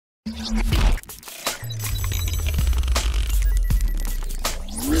Hi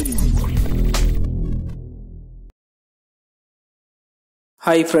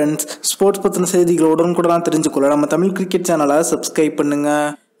friends, sports பத்தின செய்திகள் உடனுக்குடன் தெரிஞ்சுக்கொள்ள நம்ம தமிழ் கிரிக்கெட் சேனலை சப்ஸ்கிரைப் பண்ணுங்க.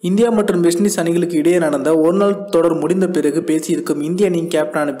 இந்தியா மற்றும் வெஸ்ட் இண்டீஸ் அணிகளுக்கு இடையே நடந்த ஒருநாள் தொடர் முடிந்த பிறகு பேசியிருக்கும் இந்திய அணியின்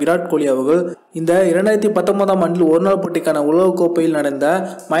கேப்டனான விராட் கோலி அவர்கள் இந்த 2019ஆம் ஆண்டில் ஒருநாள் போட்டிக்கான உலகக்கோப்பையில் நடந்த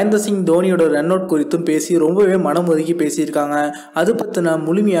மகேந்திர சிங் தோனியோட ரன் அவுட் குறித்தும் பேசி ரொம்பவே மனம் ஒதுக்கி பேசியிருக்காங்க. அது பற்றின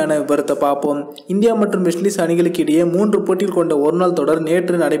முழுமையான விவரத்தை பார்ப்போம். இந்தியா மற்றும் வெஸ்ட் இண்டீஸ் அணிகளுக்கு இடையே 3 போட்டிகள் கொண்ட ஒருநாள் தொடர்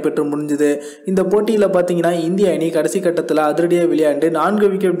நேற்று நடைபெற்று முடிஞ்சது. இந்த போட்டியில் பார்த்தீங்கன்னா இந்திய அணி கடைசி கட்டத்தில் அதிரடியாக விளையாண்டு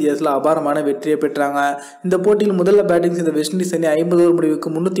 4 விக்கெட் வித்தியாசத்தில் அபாரமான வெற்றியை பெற்றாங்க. இந்த போட்டியில் முதல்ல பேட்டிங் செய்த வெஸ்ட் இண்டீஸ் அணி 50 ஓவர்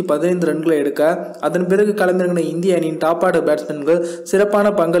முடிவுக்கு 315 ரன்களை எடுக்க, அதன் பிறகு களமிறங்கின இந்திய அணியின் டாப் ஆர்டர் பேட்ஸ்மேன்கள் சிறப்பான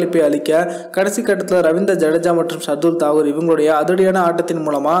பங்களிப்பை அளிக்க, கடைசி கட்டத்தில் ரவீந்திர ஜடேஜா மற்றும் ஷர்துல் தாக்கூர் இவங்களுடைய அதிரடியான ஆட்டத்தின்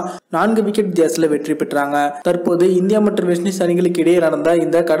மூலமா 4 விக்கெட் வித்தியாசத்தில் வெற்றி பெற்றாங்க. தற்போது இந்தியா மற்றும் வெஸ்ட் இண்டீஸ் அணிகளுக்கு இடையே நடந்த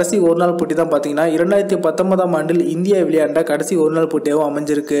இந்த கடைசி ஒருநாள் போட்டி தான் பார்த்தீங்கன்னா 2019ஆம் ஆண்டில் இந்தியா விளையாண்ட கடைசி ஒருநாள் போட்டியாகவும்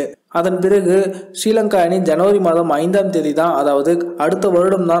அமைஞ்சிருக்கு. அதன் பிறகு ஸ்ரீலங்கா அணி ஜனவரி மாதம் 5ஆம் தேதி தான், அதாவது அடுத்த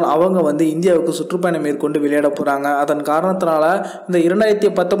வருடம் தான் அவங்க இந்தியாவுக்கு சுற்றுப்பயணம் மேற்கொண்டு விளையாட போறாங்க. அதன் காரணத்தினால இந்த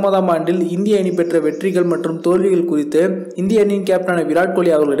 2019ஆம் ஆண்டில் இந்திய அணி பெற்ற வெற்றிகள் மற்றும் தோல்விகள் குறித்து இந்திய அணியின் கேப்டனான விராட்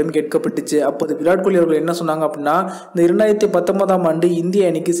கோலி அவர்களிடம் கேட்கப்பட்டுச்சு. அப்போது விராட் கோலி அவர்கள் என்ன சொன்னாங்க அப்படின்னா, இந்த 2019ஆம் ஆண்டு இந்திய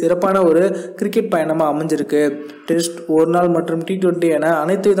அணிக்கு சிறப்பான ஒரு கிரிக்கெட் பயணமா அமைஞ்சிருக்கு. டெஸ்ட், ஒரு நாள் மற்றும் T20 என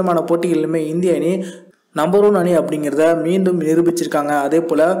அனைத்து விதமான போட்டிகளிலுமே இந்திய அணி நம்பர் 1 அணி அப்படிங்கிறத மீண்டும் நிரூபிச்சிருக்காங்க. அதே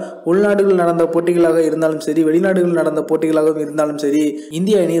போல உள்நாடுகள் நடந்த போட்டிகளாக இருந்தாலும் சரி, வெளிநாடுகள் நடந்த போட்டிகளாக இருந்தாலும் சரி,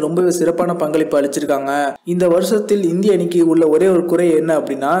 இந்திய அணி ரொம்பவே சிறப்பான பங்களிப்பு அளிச்சிருக்காங்க. இந்த வருஷத்தில் இந்திய அணிக்கு உள்ள ஒரே ஒரு குறை என்ன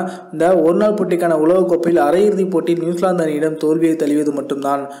அப்படின்னா, இந்த ஒரு நாள் போட்டிக்கான உலகக்கோப்பையில் அரையிறுதி போட்டியில் நியூசிலாந்து அணியிடம் தோல்வியை தழுவியது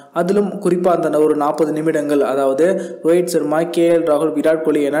மட்டும்தான். அதிலும் குறிப்பாக அந்த ஒரு 40 நிமிடங்கள், அதாவது ரோஹித் சர்மா, KL ராகுல், விராட்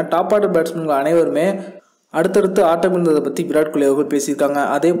கோலி என டாப் ஆர்டர் பேட்ஸ்மேன்கள் அனைவருமே அடுத்தடுத்து ஆட்டம் இருந்ததை பற்றி விராட் கோலி அவர்கள் பேசியிருக்காங்க.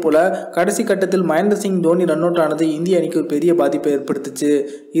 அதே போல் கடைசி கட்டத்தில் மகேந்திர சிங் தோனி ரன் அவுட் ஆனது இந்திய அணிக்கு ஒரு பெரிய பாதிப்பை ஏற்படுத்துச்சு.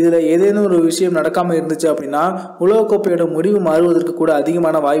 இதில் ஏதேனும் ஒரு விஷயம் நடக்காமல் இருந்துச்சு அப்படின்னா உலகக்கோப்பையோட முடிவு மாறுவதற்கு கூட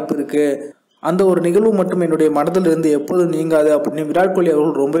அதிகமான வாய்ப்பு இருக்குது. அந்த ஒரு நிகழ்வு மட்டும் என்னுடைய மனதில் இருந்து எப்போதும் நீங்காது அப்படின்னு விராட் கோலி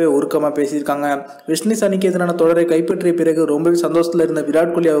அவர்கள் ரொம்பவே உருக்கமாக பேசியிருக்காங்க. வெஸ்ட் இண்டீஸ் அணிக்கு எதிரான தொடரை கைப்பற்றிய பிறகு ரொம்பவே சந்தோஷத்தில் இருந்த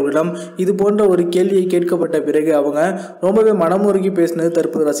விராட் கோலி அவர்களிடம் இது போன்ற ஒரு கேள்வியை கேட்கப்பட்ட பிறகு அவங்க ரொம்பவே மனமுருகி பேசினது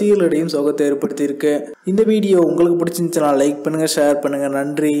தற்போது ரசிகர்களிடையும் சோகத்தை ஏற்படுத்தியிருக்கு. இந்த வீடியோ உங்களுக்கு பிடிச்சிருந்துச்சுன்னா லைக் பண்ணுங்கள், ஷேர் பண்ணுங்கள்.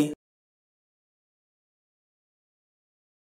 நன்றி.